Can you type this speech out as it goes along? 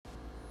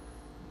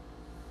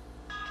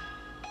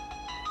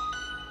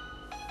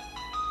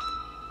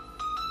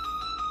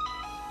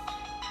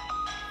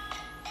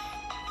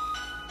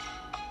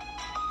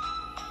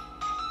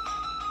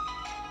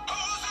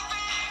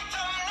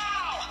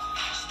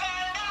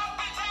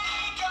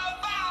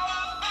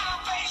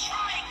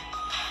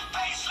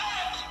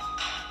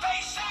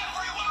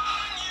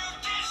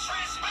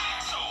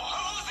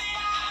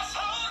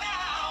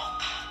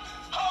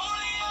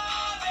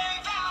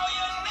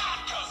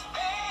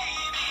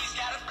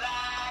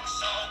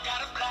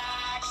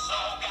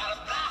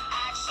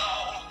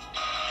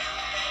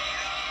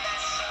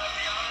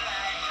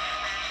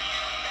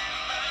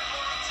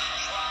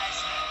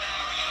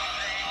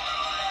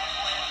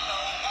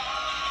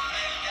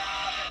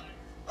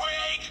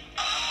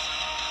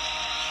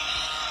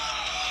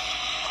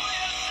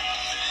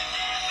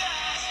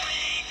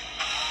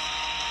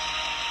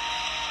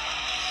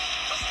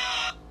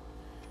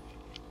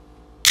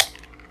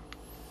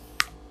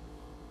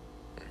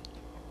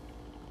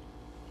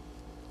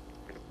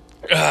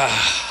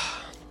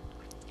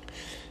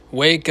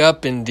Wake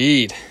up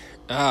indeed.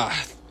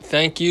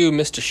 Thank you,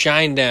 Mr.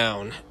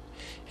 Shinedown,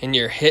 and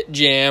your hit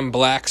jam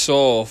Black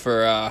Soul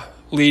for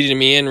leading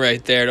me in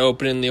right there to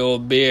opening the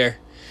old beer.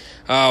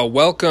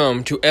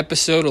 Welcome to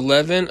episode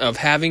 11 of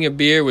Having a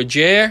Beer with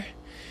Jer.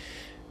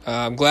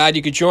 I'm glad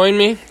you could join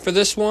me for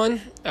this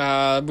one.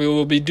 We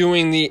will be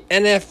doing the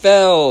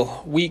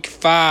NFL Week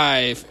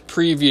 5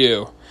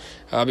 preview.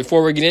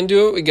 Before we get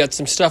into it, we got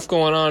some stuff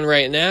going on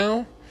right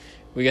now.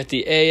 We got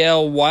the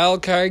AL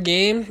wildcard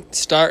game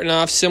starting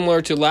off similar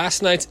to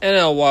last night's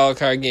NL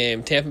wildcard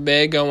game. Tampa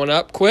Bay going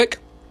up quick.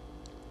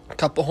 A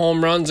couple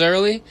home runs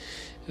early.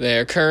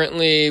 They're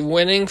currently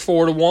winning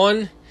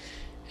 4-1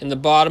 in the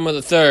bottom of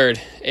the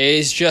third.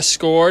 A's just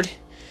scored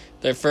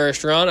their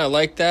first run. I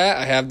like that.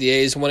 I have the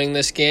A's winning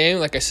this game,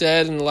 like I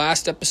said in the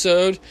last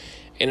episode,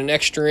 in an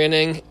extra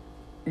inning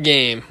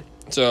game.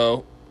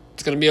 So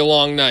it's going to be a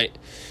long night.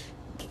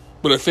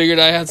 But I figured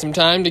I had some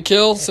time to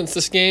kill since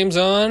this game's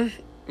on.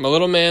 My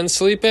little man's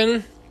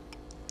sleeping.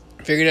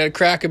 Figured I'd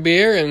crack a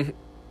beer and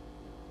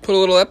put a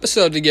little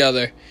episode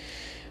together.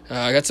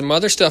 I got some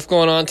other stuff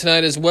going on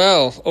tonight as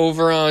well.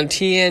 Over on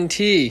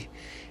TNT,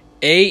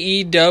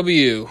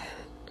 AEW,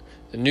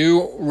 the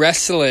new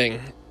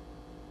wrestling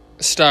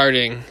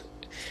starting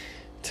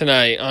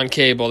tonight on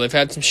cable. They've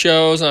had some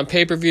shows on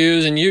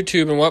pay-per-views and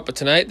YouTube and what, but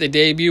tonight they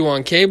debut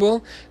on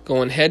cable,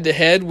 going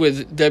head-to-head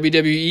with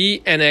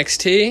WWE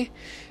NXT.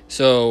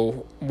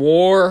 So,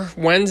 War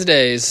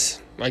Wednesdays,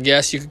 I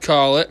guess you could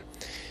call it.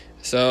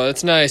 So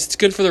it's nice. It's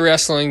good for the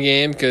wrestling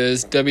game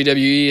because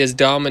WWE has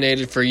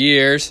dominated for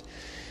years.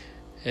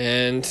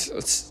 And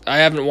I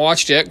haven't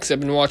watched yet because I've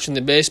been watching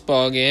the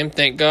baseball game.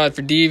 Thank God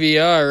for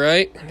DVR,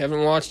 right?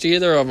 Haven't watched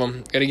either of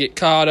them. Got to get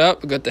caught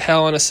up. We got the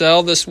Hell in a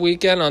Cell this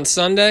weekend on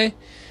Sunday.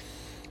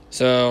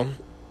 So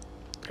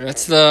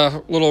that's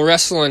the little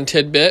wrestling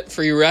tidbit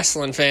for you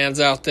wrestling fans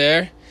out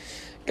there.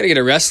 Got to get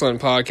a wrestling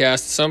podcast at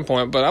some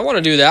point, but I want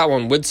to do that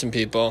one with some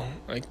people.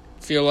 I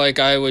feel like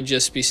I would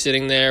just be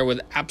sitting there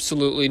with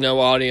absolutely no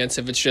audience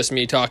if it's just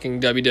me talking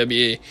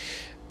WWE.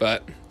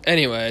 But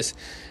anyways,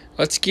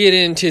 let's get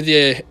into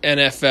the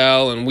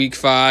NFL and Week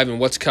 5 and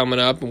what's coming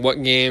up and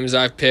what games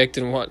I've picked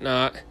and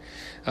whatnot.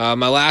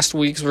 My last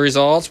week's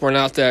results were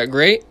not that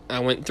great. I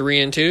went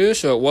 3-2,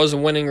 so it was a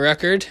winning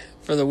record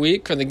for the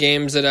week for the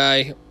games that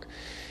I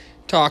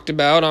talked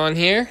about on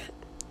here.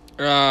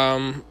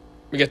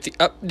 We got the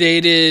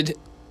updated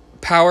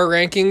power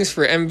rankings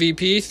for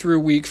MVP through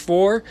Week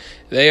 4.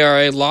 They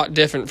are a lot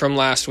different from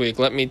last week,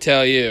 let me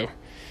tell you.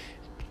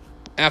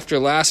 After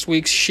last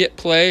week's shit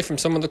play from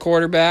some of the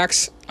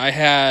quarterbacks, I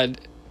had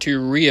to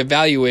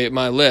reevaluate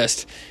my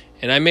list,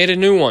 and I made a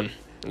new one.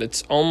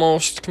 It's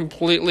almost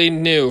completely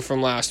new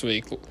from last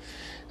week.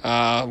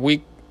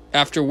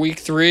 After Week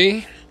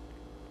 3,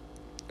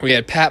 we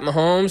had Pat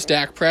Mahomes,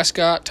 Dak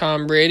Prescott,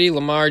 Tom Brady,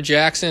 Lamar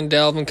Jackson,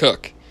 Dalvin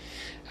Cook.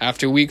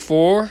 After Week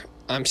 4,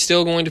 I'm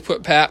still going to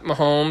put Pat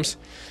Mahomes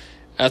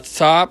at the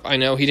top. I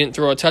know he didn't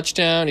throw a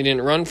touchdown. He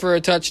didn't run for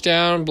a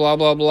touchdown. Blah,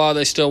 blah, blah.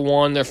 They still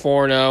won. They're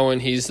 4-0,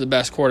 and he's the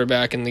best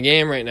quarterback in the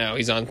game right now.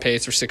 He's on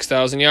pace for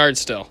 6,000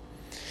 yards still.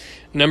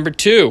 Number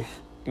 2,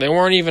 they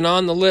weren't even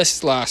on the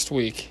list last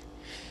week.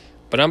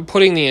 But I'm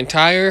putting the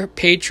entire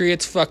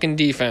Patriots fucking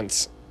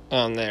defense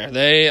on there.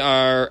 They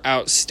are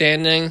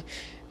outstanding.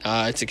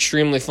 It's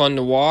extremely fun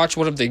to watch.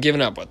 What have they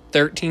given up?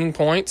 13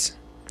 points?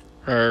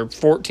 Or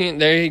 14,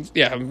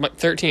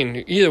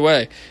 13. Either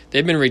way,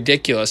 they've been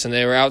ridiculous, and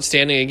they were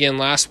outstanding again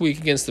last week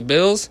against the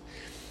Bills.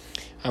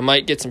 I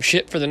might get some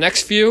shit for the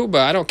next few,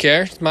 but I don't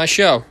care. It's my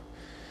show.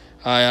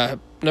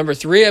 Number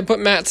 3, I put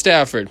Matt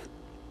Stafford.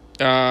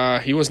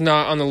 He was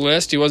not on the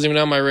list. He wasn't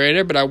even on my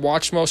radar, but I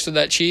watched most of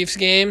that Chiefs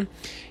game.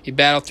 He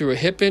battled through a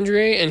hip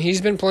injury, and he's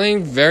been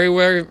playing very,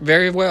 very,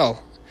 very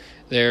well.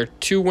 They're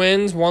 2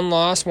 wins, 1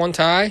 loss, 1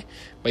 tie.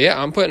 But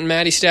yeah, I'm putting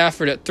Matty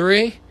Stafford at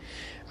 3.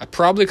 I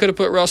probably could have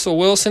put Russell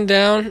Wilson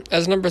down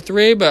as number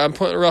 3, but I'm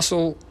putting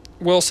Russell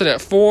Wilson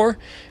at 4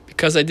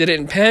 because I did it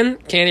in pen.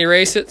 Can't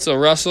erase it, so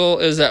Russell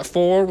is at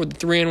 4 with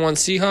the 3-1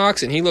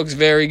 Seahawks, and he looks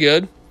very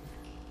good.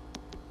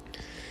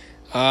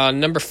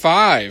 Number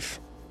 5,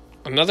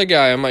 another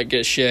guy I might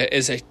get shit,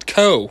 is a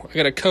co. I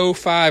got a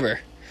co-5er.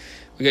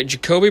 We got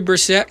Jacoby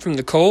Brissett from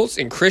the Colts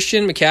and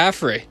Christian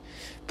McCaffrey.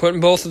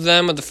 Putting both of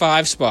them at the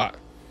 5 spot.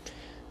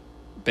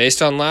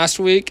 Based on last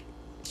week,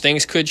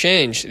 things could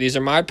change. These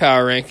are my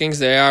power rankings.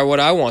 They are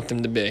what I want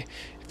them to be.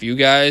 If you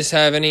guys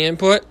have any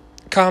input,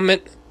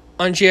 comment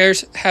on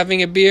Jer's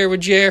Having a Beer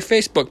with Jer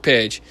Facebook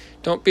page.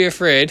 Don't be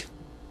afraid.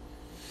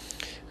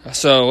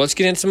 So let's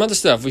get into some other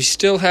stuff. We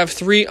still have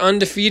 3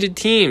 undefeated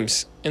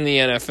teams in the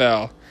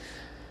NFL.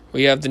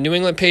 We have the New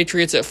England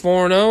Patriots at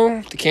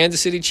 4-0, the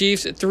Kansas City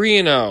Chiefs at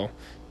 3-0,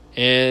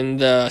 and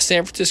the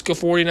San Francisco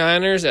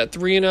 49ers at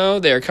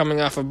 3-0. They are coming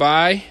off a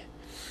bye.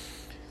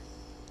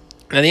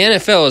 Now, the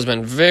NFL has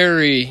been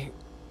very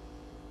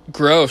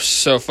gross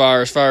so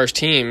far as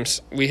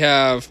teams. We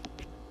have,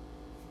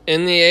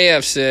 in the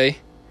AFC,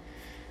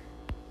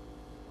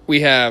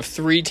 we have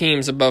 3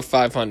 teams above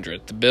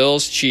 500. The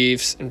Bills,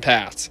 Chiefs, and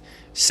Pats.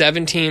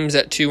 7 teams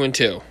at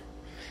 2-2.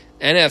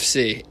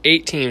 NFC,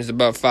 8 teams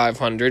above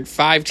 500,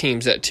 5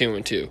 teams at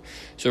 2-2.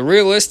 So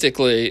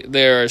realistically,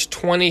 there's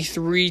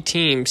 23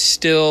 teams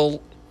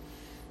still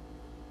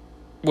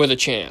with a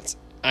chance.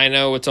 I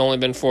know it's only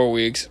been 4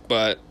 weeks,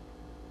 but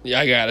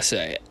I gotta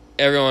say it.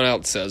 Everyone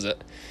else says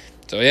it.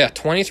 So yeah,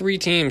 23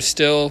 teams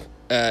still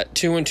at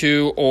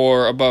 2-2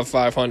 or above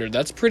 500.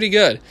 That's pretty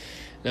good.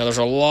 Now there's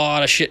a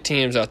lot of shit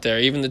teams out there.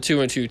 Even the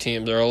 2-2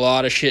 teams, there are a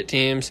lot of shit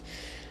teams,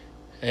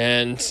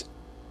 and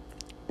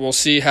we'll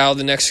see how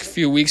the next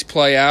few weeks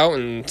play out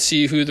and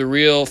see who the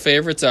real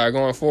favorites are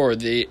going forward.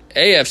 The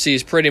AFC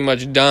is pretty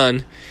much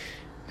done.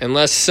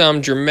 Unless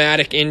some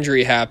dramatic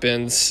injury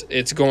happens,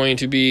 it's going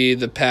to be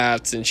the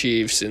Pats and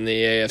Chiefs in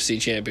the AFC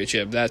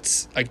Championship.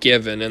 That's a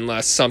given,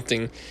 unless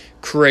something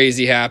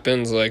crazy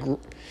happens, like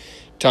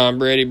Tom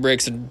Brady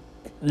breaks a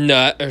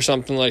nut or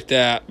something like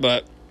that.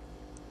 But,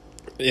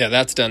 yeah,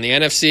 that's done. The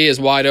NFC is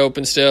wide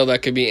open still.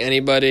 That could be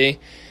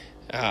anybody.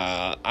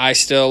 I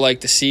still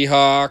like the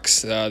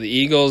Seahawks. The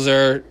Eagles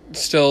are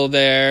still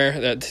there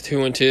at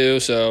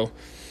 2-2, so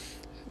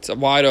it's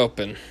wide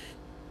open.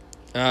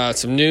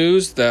 Some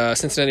news, the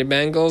Cincinnati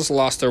Bengals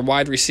lost their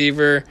wide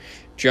receiver,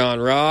 John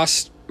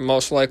Ross,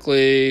 most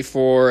likely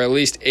for at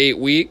least 8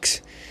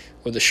 weeks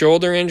with a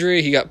shoulder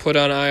injury. He got put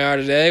on IR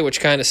today, which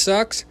kind of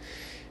sucks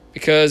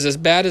because as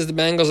bad as the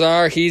Bengals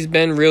are, he's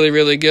been really,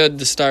 really good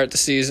to start the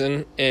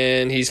season,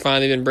 and he's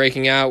finally been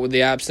breaking out with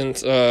the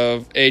absence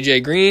of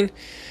A.J. Green.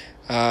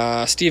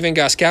 Steven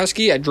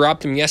Gostkowski, I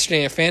dropped him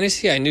yesterday in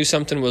fantasy. I knew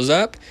something was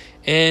up,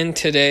 and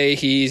today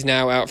he's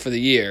now out for the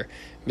year.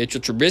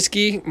 Mitchell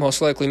Trubisky,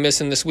 most likely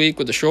missing this week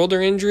with a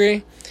shoulder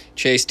injury.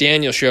 Chase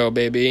Daniel show,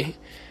 baby.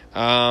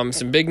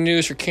 Some big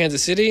news for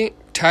Kansas City.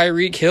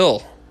 Tyreek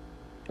Hill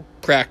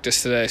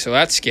practiced today, so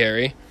that's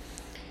scary.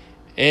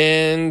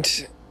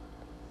 And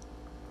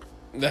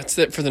that's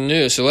it for the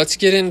news. So let's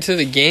get into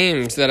the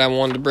games that I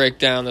wanted to break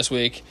down this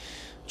week.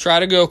 Try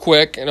to go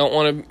quick. I don't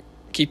want to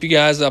keep you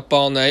guys up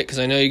all night because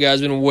I know you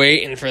guys have been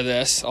waiting for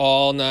this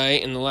all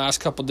night in the last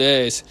couple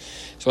days.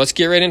 So let's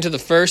get right into the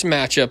first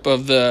matchup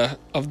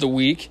of the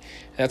week.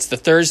 That's the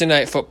Thursday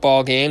night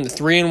football game, the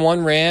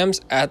 3-1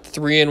 Rams at the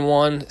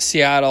 3-1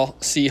 Seattle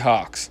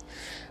Seahawks.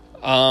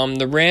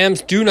 The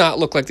Rams do not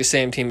look like the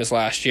same team as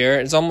last year.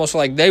 It's almost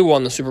like they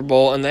won the Super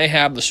Bowl and they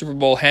have the Super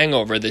Bowl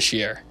hangover this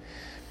year.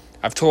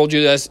 I've told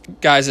you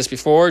guys this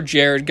before.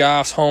 Jared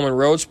Goff's home and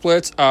road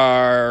splits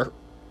are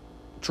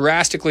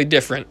drastically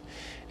different,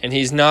 and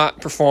he's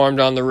not performed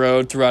on the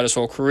road throughout his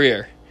whole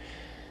career.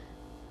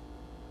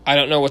 I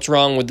don't know what's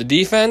wrong with the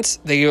defense.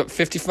 They gave up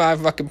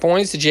 55 fucking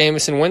points to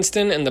Jameis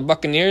Winston and the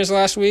Buccaneers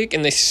last week,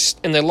 and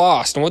they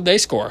lost. And what'd they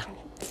score?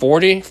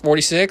 40,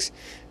 46?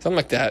 Something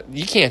like that.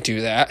 You can't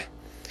do that.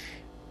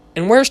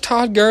 And where's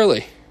Todd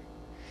Gurley?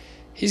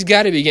 He's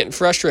got to be getting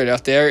frustrated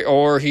out there,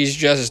 or he's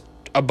just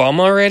a bum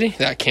already.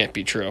 That can't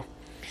be true.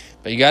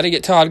 But you got to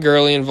get Todd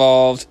Gurley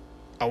involved.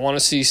 I want to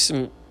see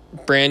some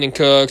Brandon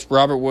Cooks,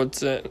 Robert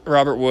Woods.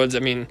 I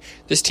mean,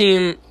 this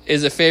team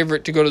is a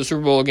favorite to go to the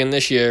Super Bowl again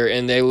this year,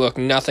 and they look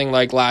nothing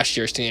like last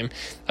year's team.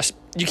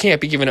 You can't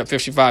be giving up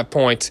 55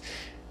 points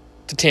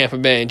to Tampa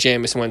Bay and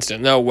Jameis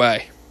Winston. No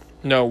way.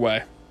 No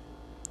way.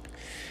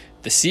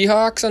 The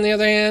Seahawks, on the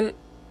other hand,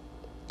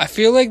 I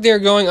feel like they're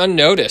going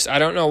unnoticed. I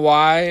don't know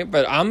why,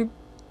 but I'm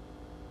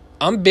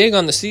big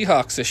on the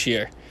Seahawks this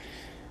year.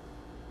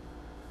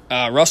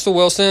 Russell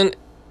Wilson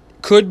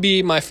could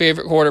be my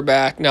favorite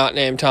quarterback, not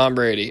named Tom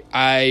Brady.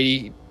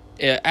 I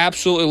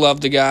absolutely love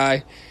the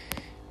guy.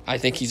 I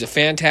think he's a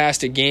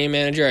fantastic game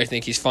manager. I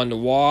think he's fun to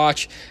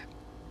watch.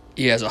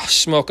 He has a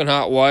smoking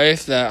hot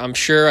wife that I'm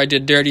sure I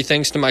did dirty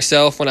things to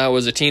myself when I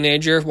was a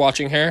teenager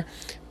watching her,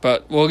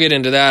 but we'll get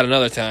into that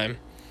another time.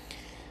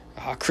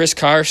 Chris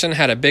Carson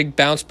had a big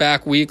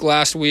bounce-back week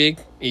last week.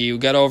 He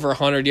got over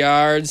 100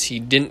 yards. He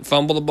didn't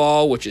fumble the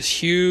ball, which is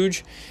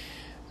huge.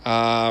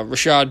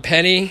 Rashad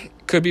Penny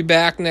could be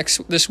back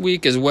this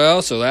week as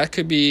well, so that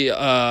could be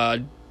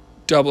a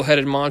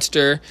double-headed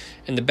monster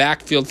in the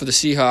backfield for the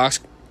Seahawks.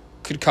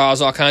 Could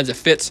cause all kinds of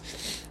fits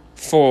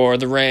for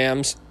the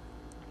Rams.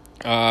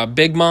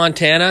 Big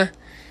Montana,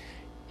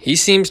 he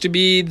seems to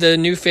be the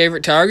new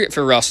favorite target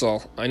for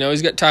Russell. I know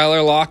he's got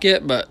Tyler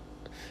Lockett, but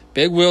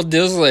Big Will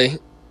Disley,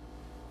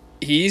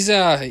 he's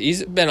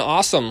been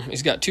awesome.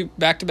 He's got 2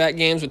 back-to-back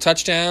games with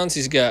touchdowns.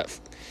 He's got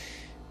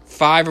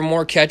 5 or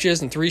more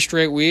catches in 3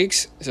 straight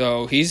weeks.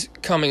 So he's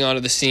coming onto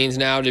the scenes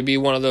now to be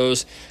one of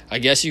those, I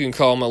guess you can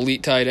call them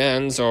elite tight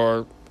ends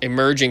or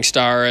emerging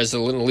star as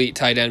an elite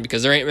tight end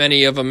because there ain't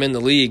many of them in the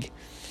league.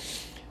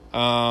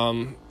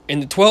 And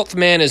the 12th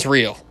man is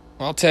real.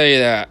 I'll tell you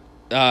that.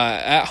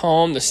 At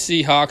home, the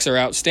Seahawks are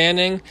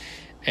outstanding,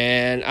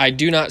 and I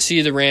do not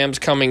see the Rams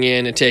coming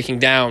in and taking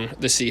down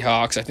the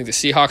Seahawks. I think the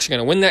Seahawks are going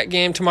to win that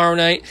game tomorrow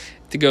night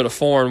to go to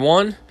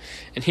 4-1.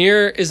 And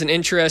here is an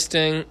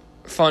interesting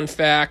fun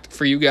fact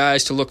for you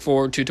guys to look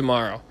forward to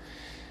tomorrow.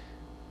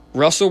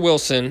 Russell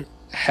Wilson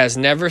has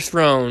never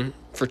thrown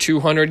for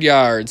 200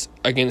 yards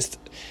against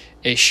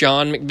a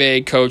Sean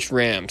McVay coached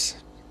Rams.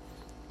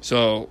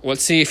 So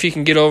let's see if he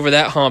can get over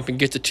that hump and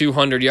get to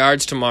 200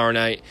 yards tomorrow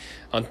night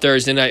on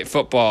Thursday Night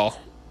Football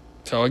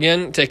So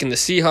again, taking the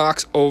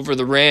Seahawks over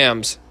the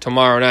Rams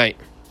tomorrow night.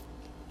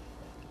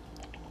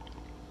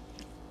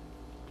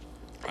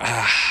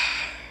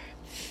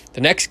 The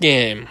next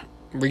game,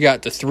 we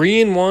got the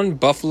 3-1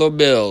 Buffalo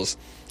Bills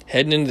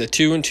heading into the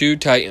 2-2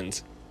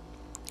 Titans.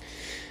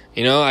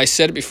 You know, I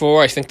said it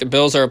before, I think the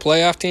Bills are a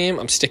playoff team.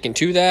 I'm sticking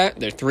to that.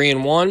 They're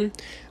 3-1.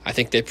 I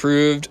think they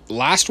proved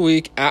last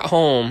week at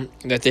home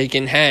that they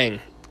can hang.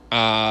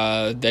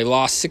 They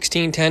lost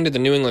 16-10 to the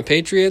New England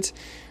Patriots.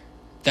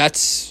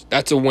 That's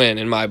a win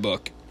in my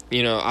book.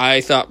 You know,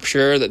 I thought for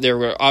sure that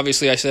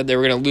I said they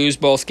were going to lose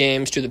both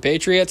games to the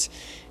Patriots,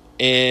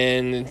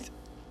 and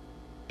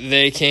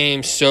they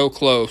came so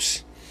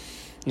close.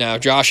 Now,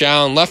 Josh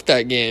Allen left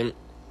that game.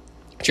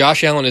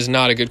 Josh Allen is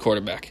not a good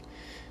quarterback.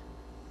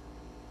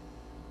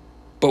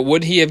 But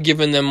would he have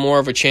given them more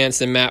of a chance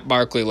than Matt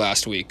Barkley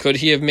last week? Could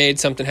he have made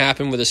something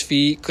happen with his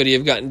feet? Could he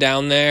have gotten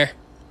down there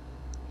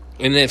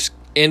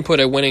and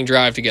put a winning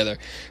drive together?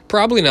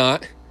 Probably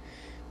not.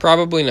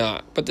 Probably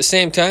not. But at the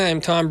same time,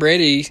 Tom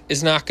Brady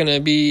is not going to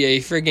be a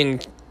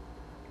friggin'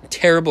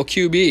 terrible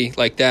QB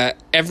like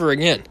that ever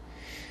again.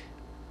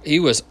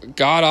 He was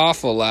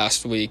god-awful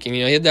last week. And,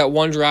 you know, he had that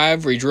one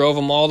drive where he drove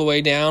them all the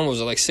way down,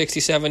 was it like 60,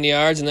 70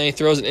 yards, and then he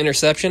throws an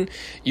interception.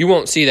 You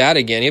won't see that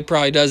again. He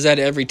probably does that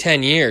every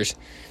 10 years.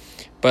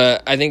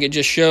 But I think it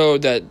just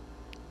showed that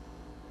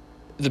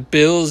the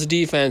Bills'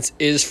 defense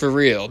is for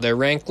real. They're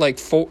ranked like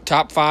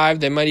top 5.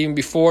 They might even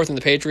be 4th, and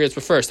the Patriots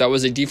were 1st. That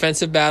was a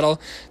defensive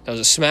battle. That was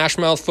a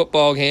smash-mouth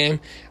football game.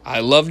 I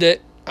loved it.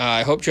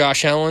 I hope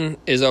Josh Allen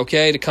is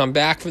okay to come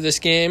back for this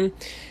game,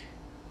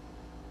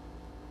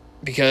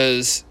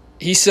 because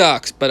he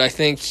sucks, but I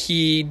think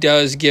he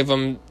does give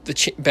him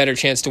the better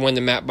chance to win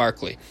than Matt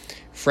Barkley.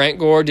 Frank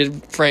Gore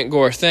did Frank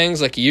Gore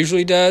things like he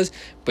usually does,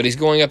 but he's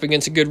going up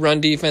against a good run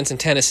defense in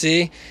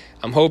Tennessee.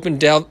 I'm hoping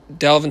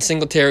Delvin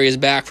Singletary is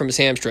back from his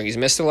hamstring. He's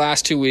missed the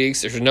last 2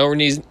 weeks. There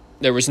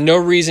was no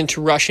reason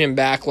to rush him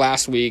back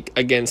last week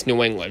against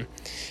New England.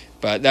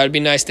 But that would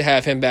be nice to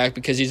have him back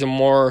because he's a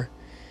more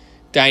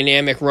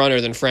dynamic runner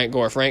than Frank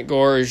Gore. Frank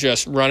Gore is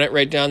just run it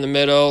right down the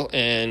middle,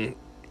 and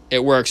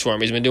it works for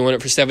him. He's been doing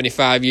it for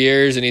 75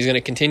 years, and he's going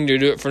to continue to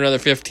do it for another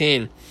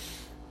 15.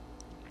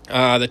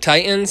 The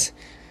Titans,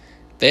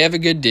 they have a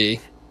good D.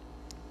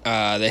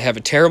 They have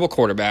a terrible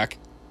quarterback.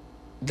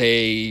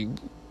 They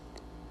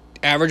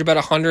average about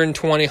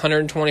 120,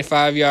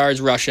 125 yards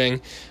rushing,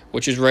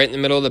 which is right in the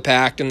middle of the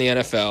pack in the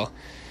NFL.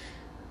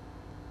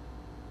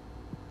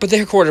 But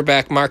their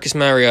quarterback, Marcus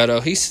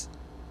Mariota, he's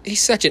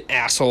such an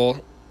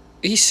asshole.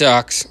 He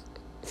sucks.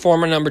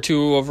 Former number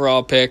 2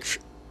 overall pick.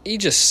 He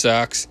just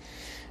sucks.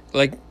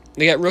 Like,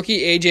 they got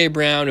rookie A.J.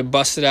 Brown, who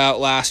busted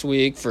out last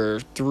week for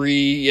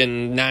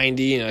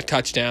 390 and a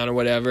touchdown or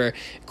whatever.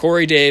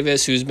 Corey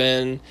Davis, who's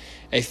been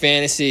a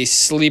fantasy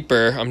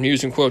sleeper, I'm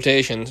using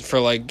quotations, for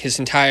like his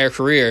entire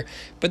career.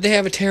 But they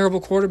have a terrible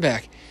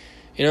quarterback.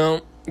 You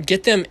know,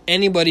 get them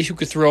anybody who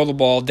could throw the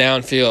ball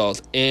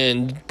downfield.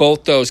 And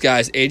both those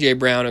guys, A.J.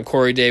 Brown and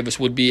Corey Davis,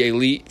 would be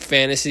elite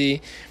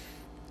fantasy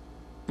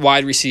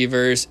wide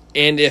receivers,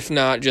 and if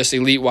not, just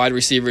elite wide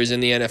receivers in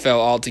the NFL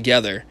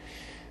altogether.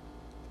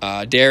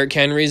 Derrick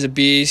Henry's a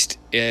beast.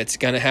 It's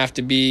going to have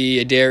to be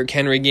a Derrick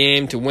Henry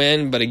game to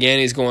win, but again,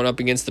 he's going up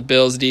against the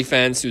Bills'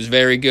 defense, who's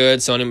very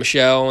good. Sonny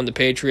Michel and the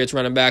Patriots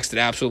running backs did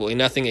absolutely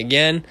nothing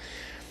again.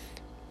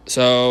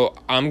 So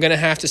I'm going to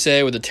have to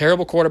say, with the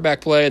terrible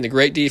quarterback play and the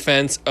great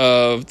defense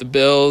of the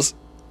Bills,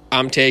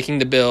 I'm taking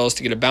the Bills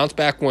to get a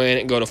bounce-back win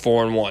and go to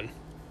 4-1.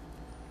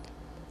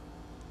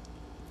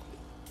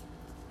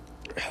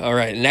 All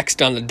right,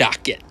 next on the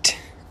docket,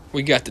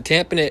 we got the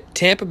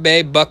Tampa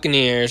Bay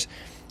Buccaneers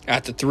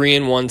at the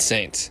 3-1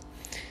 Saints.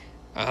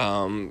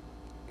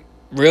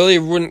 Really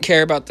wouldn't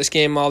care about this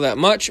game all that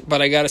much,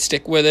 but I got to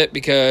stick with it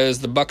because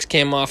the Bucs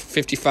came off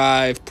a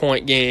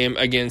 55-point game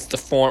against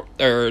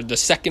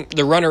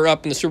the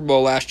runner-up in the Super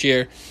Bowl last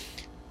year,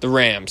 the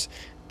Rams.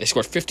 They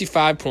scored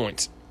 55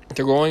 points.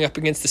 They're going up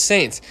against the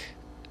Saints,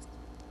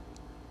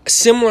 a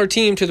similar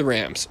team to the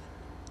Rams.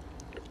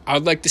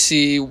 I'd like to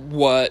see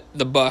what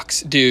the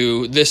Bucs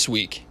do this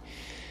week.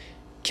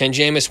 Can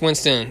Jameis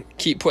Winston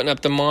keep putting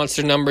up the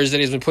monster numbers that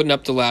he's been putting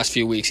up the last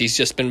few weeks? He's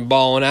just been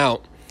balling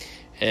out.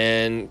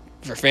 And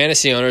for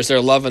fantasy owners, they're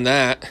loving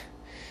that.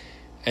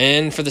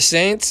 And for the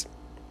Saints,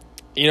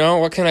 you know,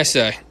 what can I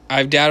say?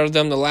 I've doubted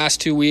them the last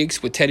 2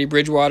 weeks with Teddy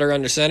Bridgewater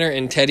under center,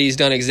 and Teddy's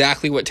done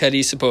exactly what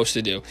Teddy's supposed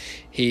to do.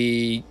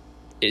 He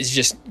is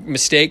just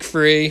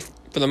mistake-free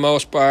for the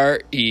most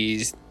part.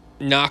 He's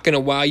not going to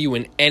wow you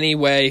in any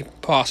way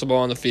possible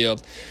on the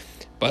field.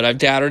 But I've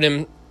doubted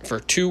him for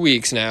 2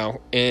 weeks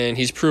now, and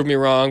he's proved me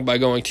wrong by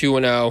going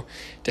 2-0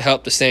 to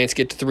help the Saints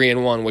get to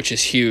 3-1, which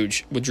is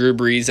huge with Drew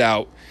Brees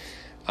out.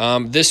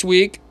 This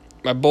week,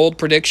 my bold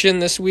prediction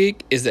this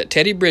week is that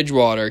Teddy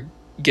Bridgewater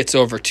gets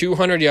over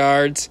 200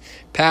 yards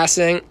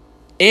passing,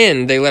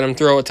 and they let him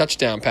throw a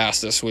touchdown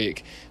pass this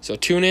week. So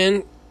tune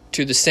in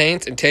to the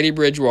Saints and Teddy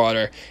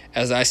Bridgewater.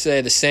 As I say,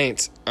 the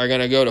Saints are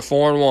going to go to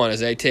 4-1 as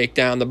they take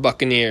down the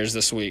Buccaneers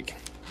this week.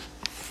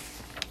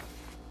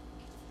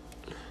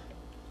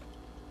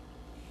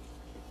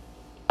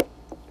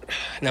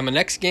 Now, my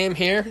next game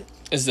here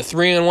is the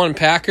 3-1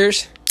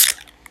 Packers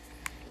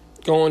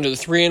going to the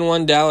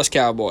 3-1 Dallas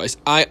Cowboys.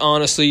 I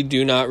honestly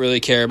do not really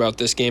care about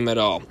this game at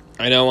all.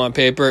 I know on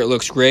paper it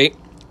looks great.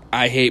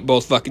 I hate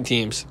both fucking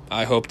teams.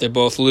 I hope they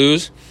both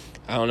lose.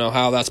 I don't know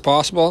how that's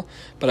possible,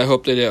 but I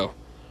hope they do.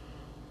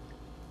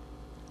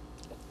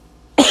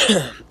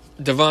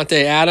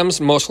 Devontae Adams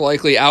most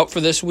likely out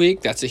for this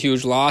week. That's a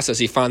huge loss as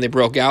he finally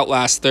broke out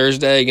last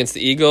Thursday against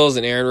the Eagles,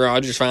 and Aaron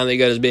Rodgers finally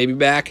got his baby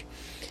back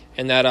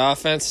in that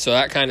offense, so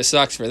that kind of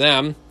sucks for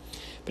them.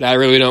 But I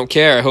really don't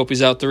care. I hope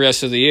he's out the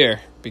rest of the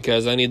year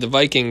because I need the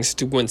Vikings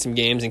to win some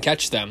games and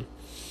catch them.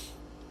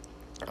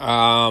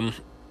 I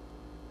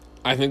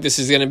think this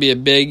is going to be a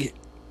big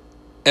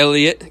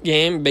Elliott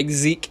game, big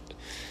Zeke.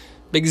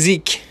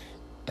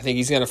 I think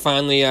he's going to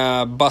finally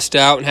bust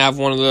out and have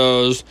one of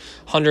those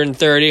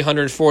 130,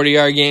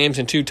 140-yard games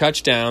and 2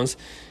 touchdowns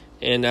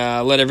and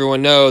let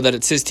everyone know that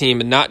it's his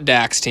team and not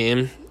Dak's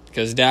team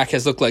because Dak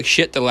has looked like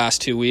shit the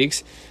last 2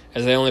 weeks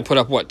as they only put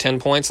up, 10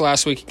 points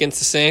last week against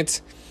the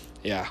Saints?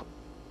 Yeah.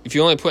 If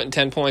you're only putting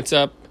 10 points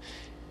up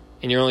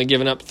and you're only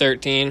giving up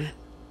 13,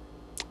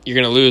 you're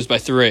going to lose by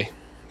 3.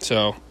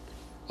 So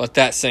let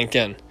that sink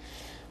in.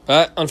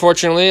 But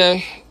unfortunately,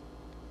 I'm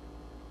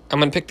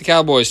going to pick the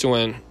Cowboys to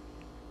win.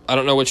 I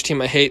don't know which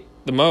team I hate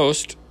the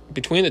most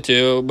between the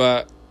two,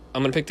 but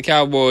I'm going to pick the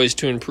Cowboys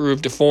to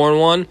improve to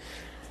 4-1,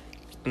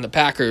 and the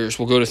Packers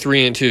will go to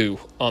 3-2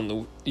 on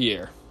the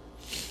year.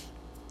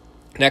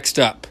 Next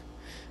up,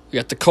 we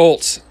got the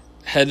Colts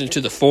heading to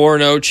the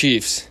 4-0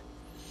 Chiefs.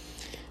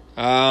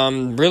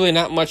 Really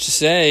not much to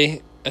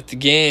say at the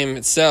game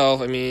itself.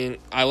 I mean,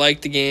 I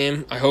like the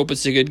game. I hope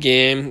it's a good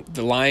game.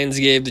 The Lions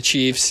gave the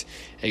Chiefs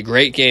a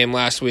great game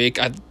last week.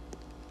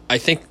 I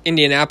think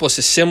Indianapolis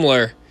is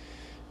similar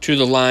to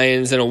the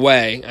Lions in a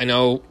way. I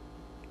know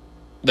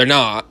they're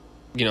not.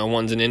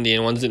 One's in Indy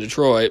and one's in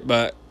Detroit,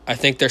 but I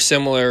think they're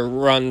similar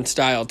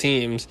run-style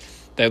teams.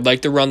 They'd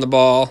like to run the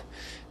ball.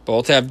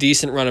 Both have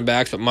decent running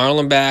backs, but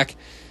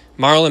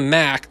Marlon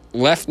Mack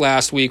left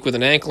last week with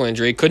an ankle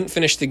injury, couldn't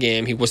finish the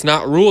game. He was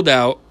not ruled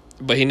out,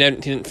 but he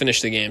didn't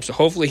finish the game. So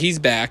hopefully he's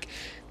back,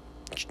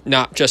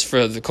 not just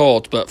for the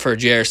Colts, but for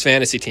Jair's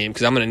fantasy team,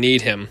 because I'm going to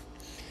need him.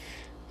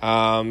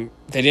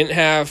 They didn't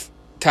have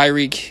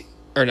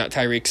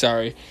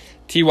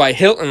T.Y.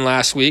 Hilton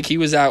last week. He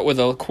was out with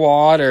a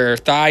quad or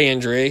thigh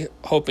injury,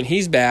 hoping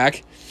he's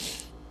back.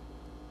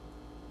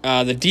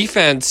 The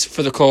defense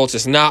for the Colts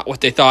is not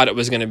what they thought it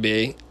was going to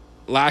be.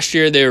 Last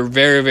year, they were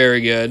very,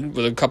 very good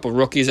with a couple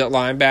rookies at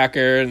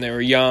linebacker, and they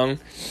were young.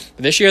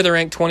 But this year, they're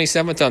ranked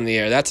 27th on the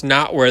year. That's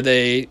not where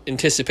they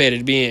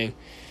anticipated being.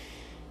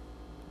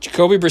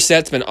 Jacoby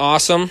Brissett's been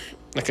awesome.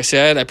 Like I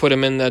said, I put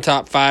him in the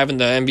top 5 in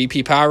the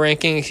MVP power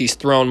rankings. He's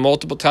thrown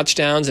multiple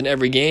touchdowns in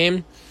every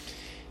game.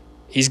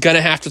 He's going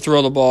to have to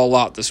throw the ball a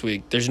lot this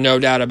week. There's no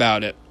doubt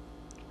about it.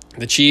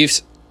 The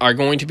Chiefs are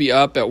going to be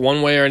up at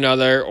one way or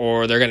another,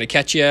 or they're going to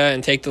catch you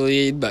and take the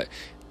lead, but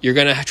you're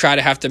going to try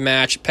to have to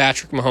match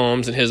Patrick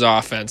Mahomes and his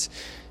offense.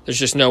 There's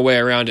just no way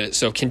around it.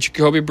 So can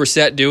Jacoby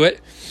Brissett do it?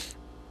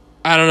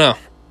 I don't know.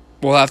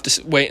 We'll have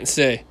to wait and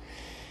see.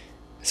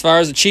 As far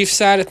as the Chiefs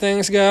side of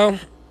things go,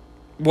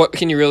 what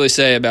can you really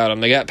say about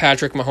him? They got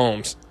Patrick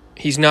Mahomes.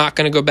 He's not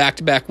going to go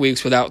back-to-back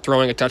weeks without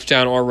throwing a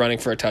touchdown or running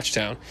for a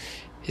touchdown.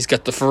 He's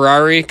got the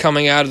Ferrari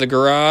coming out of the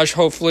garage,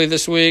 hopefully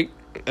this week,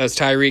 as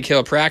Tyreek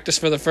Hill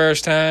practiced for the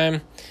first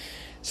time.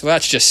 So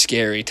that's just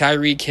scary.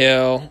 Tyreek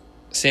Hill,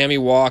 Sammy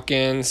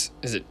Watkins,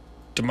 is it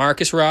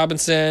Demarcus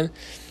Robinson,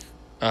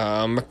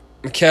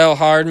 Mecole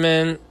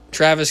Hardman,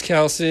 Travis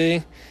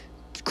Kelce.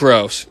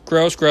 Gross,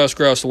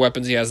 the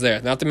weapons he has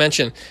there. Not to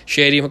mention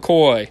Shady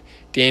McCoy.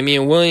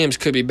 Damian Williams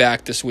could be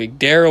back this week.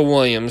 Darrell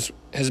Williams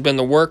has been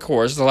the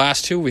workhorse the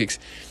last 2 weeks.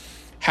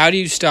 How do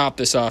you stop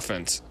this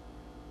offense?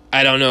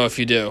 I don't know if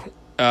you do.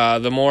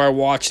 The more I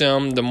watch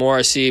them, the more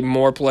I see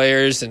more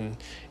players, and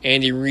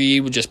Andy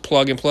Reid would just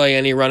plug and play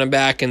any running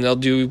back, and they'll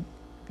do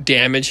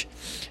damage.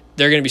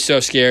 They're going to be so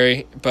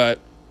scary, but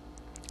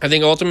I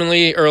think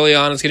ultimately early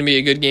on it's going to be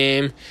a good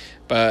game.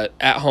 But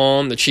at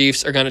home, the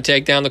Chiefs are going to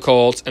take down the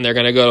Colts, and they're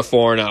going to go to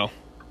 4-0.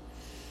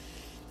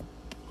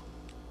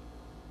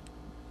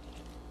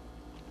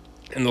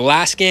 And the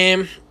last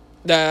game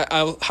that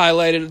I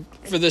highlighted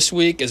for this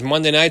week is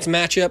Monday night's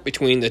matchup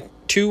between the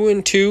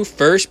 2-2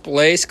 first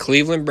place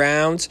Cleveland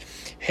Browns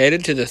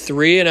headed to the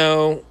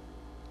 3-0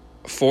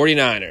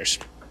 49ers.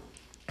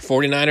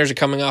 49ers are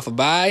coming off a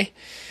bye,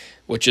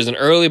 which is an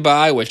early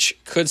bye, which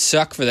could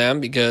suck for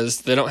them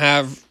because they don't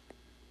have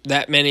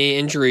that many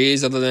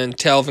injuries other than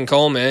Telvin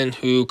Coleman,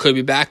 who could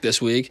be back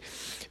this week.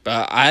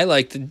 But I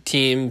like the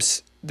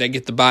teams that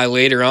get the bye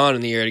later on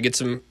in the year to get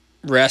some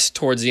rest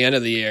towards the end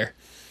of the year.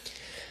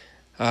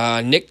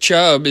 Nick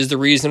Chubb is the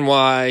reason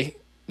why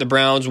the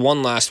Browns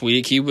won last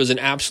week. He was an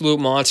absolute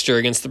monster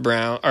against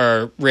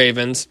the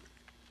Ravens.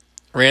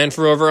 Ran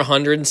for over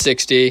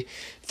 160,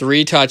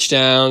 3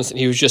 touchdowns, and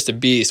he was just a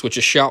beast, which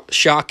is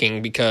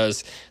shocking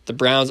because the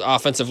Browns'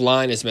 offensive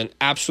line has been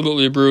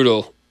absolutely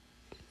brutal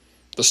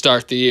to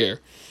start the year.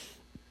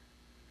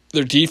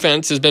 Their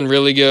defense has been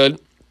really good.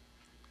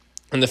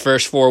 in the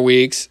first 4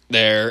 weeks.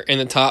 They're in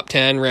the top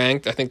 10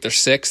 ranked. I think they're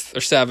 6th or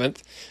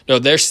 7th. No,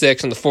 they're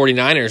 6th, and the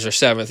 49ers are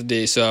 7th,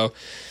 D. So,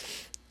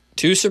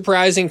 two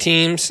surprising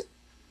teams,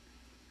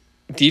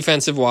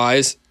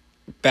 defensive-wise,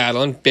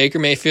 battling. Baker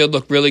Mayfield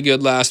looked really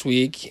good last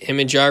week. Him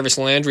and Jarvis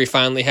Landry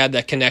finally had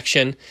that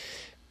connection.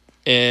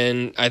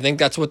 And I think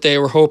that's what they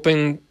were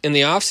hoping in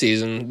the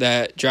offseason,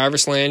 that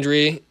Jarvis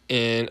Landry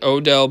and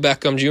Odell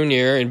Beckham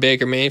Jr. and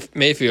Baker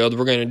Mayfield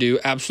were going to do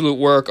absolute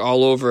work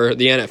all over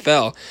the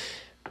NFL.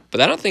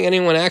 But I don't think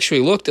anyone actually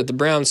looked at the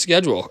Browns'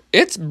 schedule.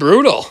 It's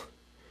brutal.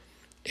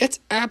 It's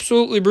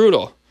absolutely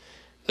brutal.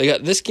 They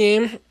got this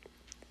game.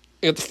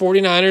 They got the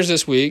 49ers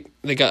this week.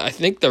 They got, I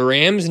think, the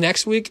Rams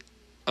next week.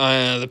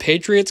 The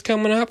Patriots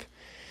coming up.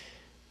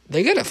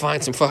 They got to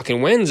find some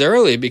fucking wins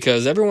early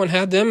because everyone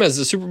had them as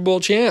the Super Bowl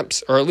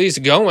champs, or at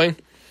least going.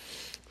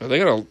 They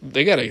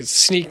got to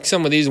sneak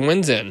some of these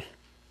wins in.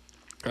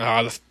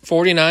 The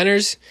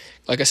 49ers,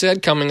 like I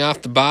said, coming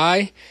off the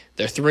bye,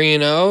 they're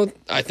 3-0.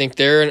 I think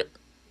they're an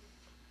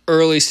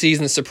early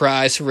season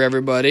surprise for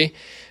everybody.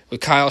 With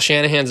Kyle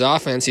Shanahan's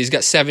offense, he's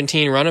got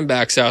 17 running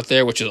backs out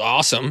there, which is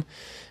awesome,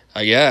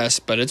 I guess,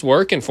 but it's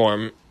working for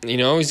him. You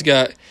know, he's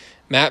got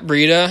Matt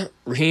Breida,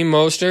 Raheem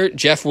Mostert,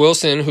 Jeff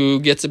Wilson,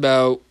 who gets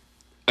about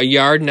 1.5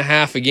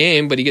 yards a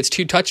game, but he gets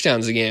 2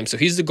 touchdowns a game. So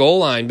he's the goal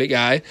line big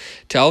guy.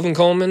 Telvin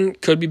Coleman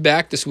could be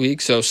back this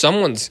week, so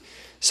someone's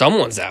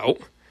out.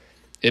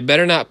 It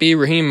better not be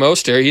Raheem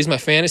Mostert. He's my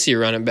fantasy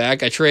running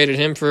back. I traded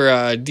him for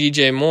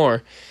DJ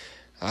Moore.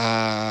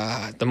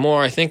 The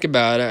more I think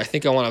about it, I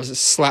think I want to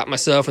slap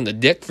myself in the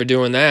dick for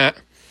doing that.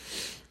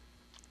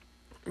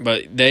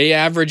 But they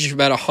averaged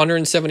about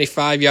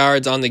 175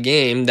 yards on the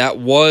game. That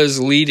was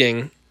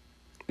leading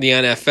the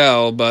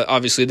NFL, but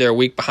obviously they're a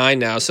week behind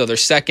now, so they're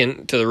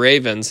second to the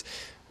Ravens,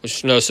 which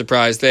is no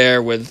surprise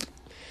there with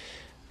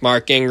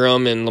Mark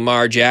Ingram and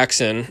Lamar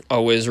Jackson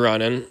always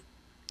running.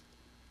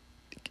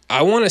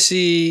 I want to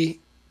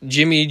see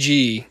Jimmy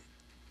G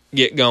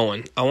get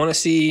going. I want to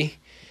see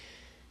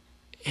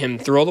him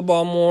throw the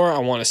ball more. I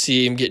want to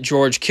see him get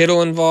George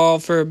Kittle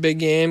involved for a big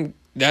game.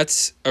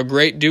 That's a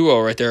great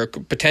duo right there,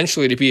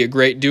 potentially to be a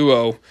great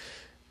duo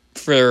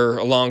for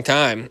a long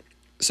time.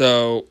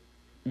 So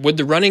with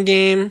the running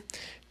game,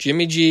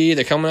 Jimmy G,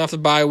 they're coming off the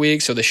bye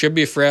week, so they should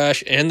be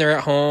fresh, and they're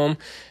at home.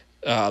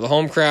 The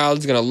home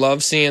crowd's going to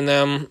love seeing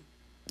them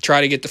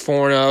try to get to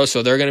 4-0,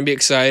 so they're going to be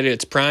excited.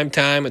 It's prime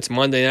time. It's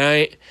Monday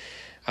night.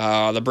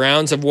 The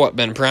Browns have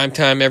been prime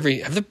time have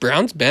the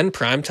Browns been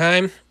prime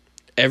time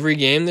every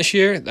game this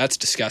year? That's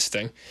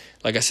disgusting.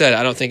 Like I said,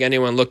 I don't think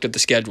anyone looked at the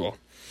schedule.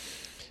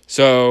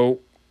 So,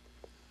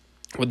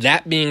 with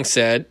that being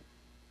said,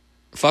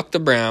 fuck the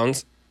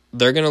Browns.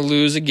 They're going to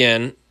lose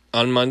again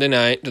on Monday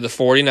night to the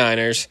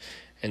 49ers.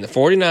 And the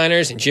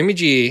 49ers and Jimmy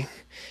G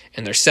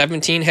and their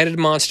 17-headed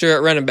monster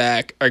at running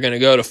back are going to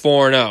go to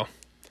 4-0.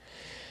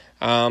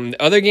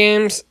 The other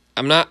games,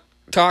 I'm not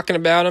talking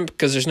about them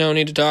because there's no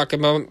need to talk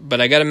about them, but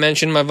I got to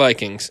mention my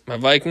Vikings. My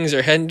Vikings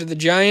are heading to the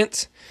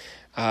Giants.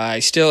 I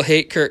still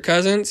hate Kirk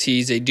Cousins.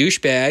 He's a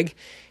douchebag.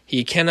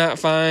 He cannot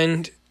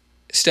find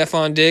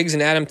Stephon Diggs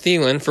and Adam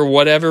Thielen for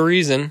whatever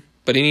reason,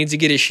 but he needs to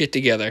get his shit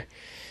together.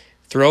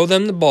 Throw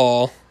them the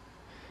ball.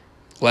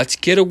 Let's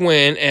get a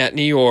win at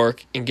New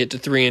York and get to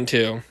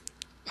 3-2.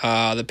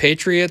 The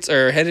Patriots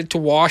are headed to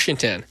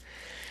Washington,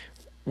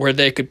 where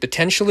they could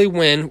potentially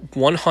win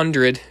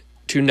 100-0.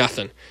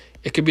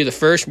 It could be the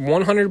first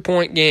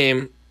 100-point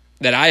game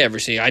that I ever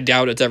see. I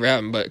doubt it's ever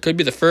happened, but it could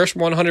be the first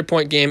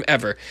 100-point game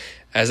ever,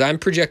 as I'm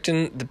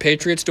projecting the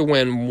Patriots to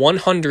win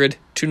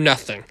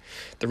 100-0.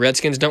 The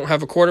Redskins don't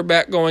have a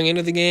quarterback going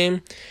into the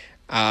game.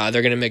 They're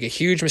going to make a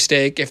huge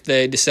mistake if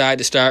they decide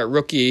to start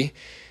rookie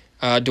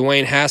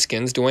Dwayne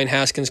Haskins. Dwayne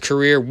Haskins'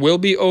 career will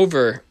be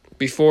over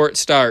before it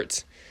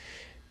starts.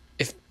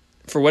 If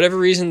for whatever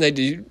reason they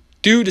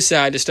do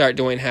decide to start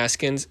Dwayne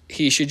Haskins,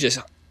 he should just,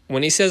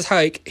 when he says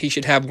hike, he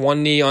should have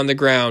one knee on the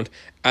ground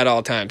at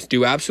all times.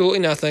 Do absolutely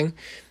nothing.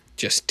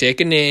 Just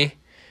take a knee.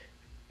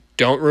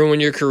 Don't ruin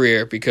your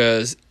career,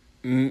 because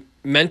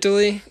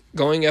mentally,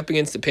 going up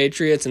against the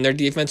Patriots and their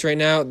defense right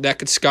now, that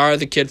could scar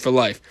the kid for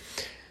life.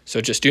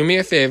 So just do me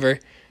a favor.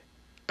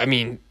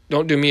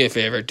 Don't do me a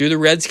favor. Do the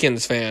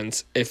Redskins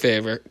fans a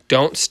favor.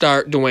 Don't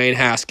start Dwayne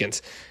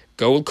Haskins.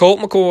 Go with Colt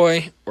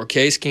McCoy or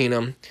Case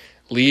Keenum.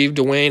 Leave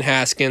Dwayne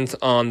Haskins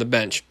on the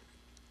bench.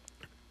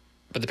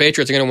 But the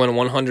Patriots are going to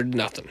win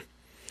 100-0.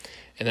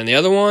 And then the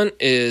other one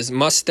is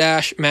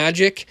Mustache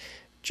Magic.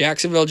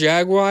 Jacksonville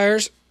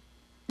Jaguars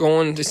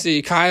going to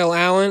see Kyle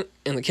Allen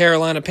and the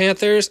Carolina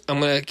Panthers. I'm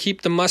going to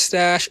keep the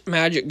Mustache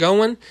Magic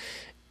going.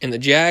 And the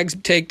Jags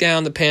take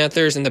down the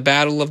Panthers in the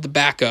battle of the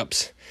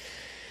backups.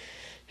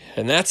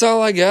 And that's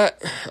all I got.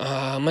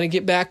 I'm going to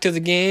get back to the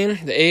game.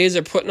 The A's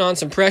are putting on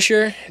some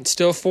pressure. It's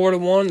still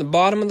 4-1 in the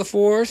bottom of the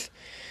fourth.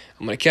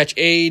 I'm going to catch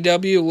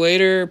AEW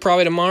later,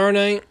 probably tomorrow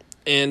night.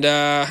 And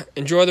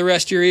enjoy the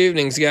rest of your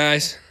evenings,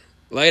 guys.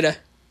 Later.